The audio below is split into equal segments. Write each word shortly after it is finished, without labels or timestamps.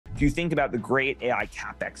If you think about the great AI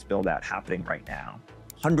CapEx buildout happening right now,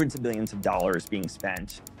 hundreds of billions of dollars being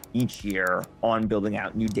spent each year on building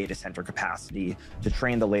out new data center capacity to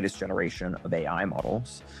train the latest generation of AI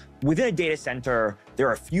models. Within a data center, there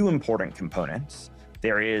are a few important components.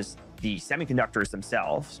 There is the semiconductors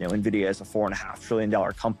themselves. Nvidia is a $4.5 trillion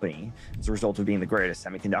company as a result of being the greatest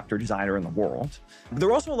semiconductor designer in the world. But there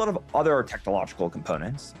are also a lot of other technological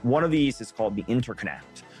components. One of these is called the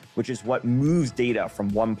interconnect, which is what moves data from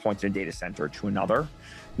one point in a data center to another.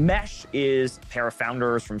 Mesh is a pair of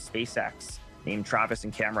founders from SpaceX named Travis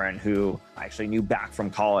and Cameron, who I actually knew back from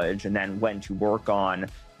college and then went to work on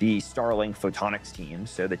the Starlink Photonics team,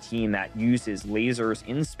 so the team that uses lasers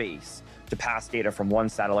in space to pass data from one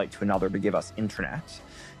satellite to another to give us internet.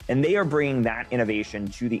 And they are bringing that innovation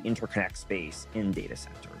to the interconnect space in data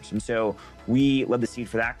centers. And so we led the seed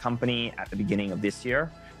for that company at the beginning of this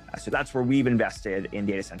year. So that's where we've invested in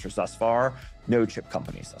data centers thus far, no chip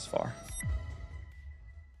companies thus far.